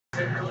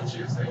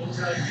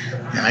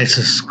And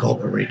ISIS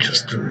global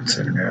reaches through its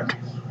internet,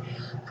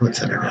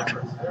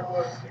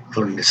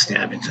 including the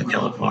stabbings in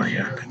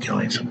California, the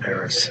killings in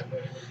Paris,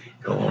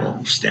 the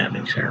whole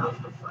stabbings here,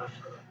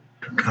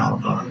 to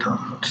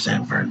Colorado, to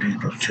San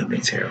Bernardino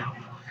shootings here.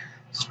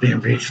 It's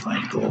being reached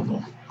by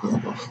global,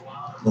 global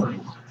folly,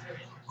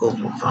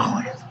 global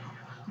folly.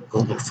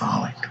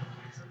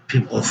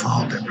 People will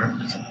follow their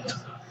purposes,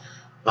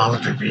 follow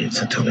their dreams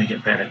until they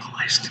get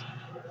radicalized.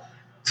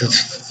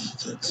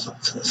 It's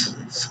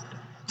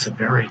a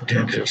very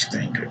dangerous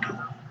thing to do.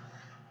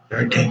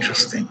 Very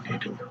dangerous thing to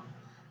do.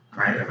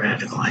 Try to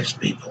radicalize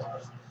people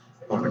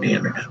over the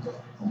internet,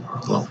 over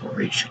global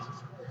reach.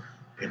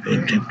 They've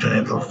been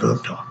able to do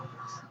it though.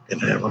 They've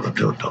been able to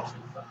do it though.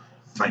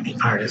 Fighting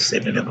parties,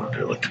 they've been able to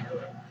do it.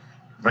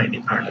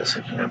 Fighting parties,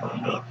 they've been able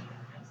to do it.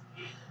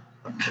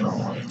 Until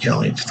the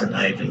killings, the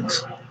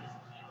knifings.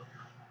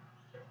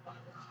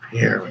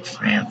 Here in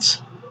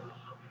France,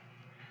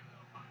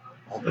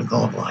 all been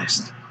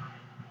globalized.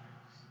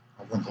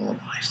 All been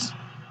globalized.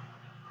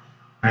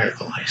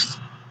 Radicalized.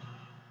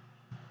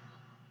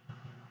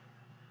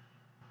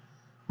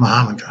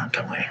 Muhammad got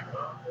away.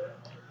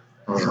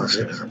 He was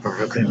a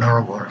perfectly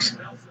normal person.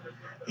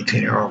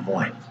 18-year-old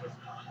boy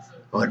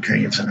who had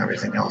dreams and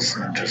everything else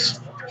and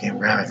just became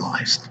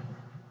radicalized.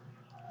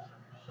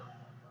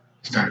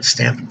 Started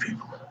stabbing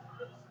people.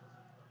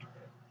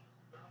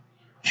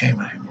 Shame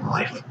on human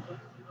life.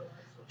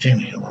 Shame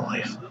on human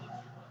life.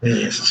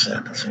 Really is a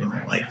sadness of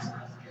human life.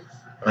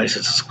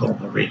 ISIS is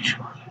global reach.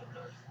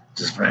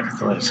 Just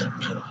radicalize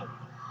until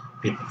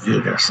people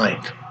view their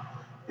sight.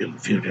 People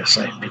view their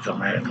sight and become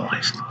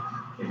radicalized.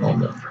 A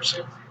normal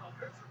person.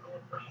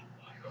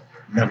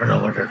 Never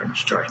know where they're going to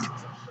strike.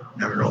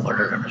 Never know where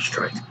they're going to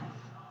strike.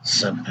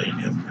 7 billion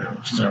human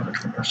beings, 7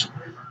 person.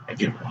 I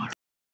give watch.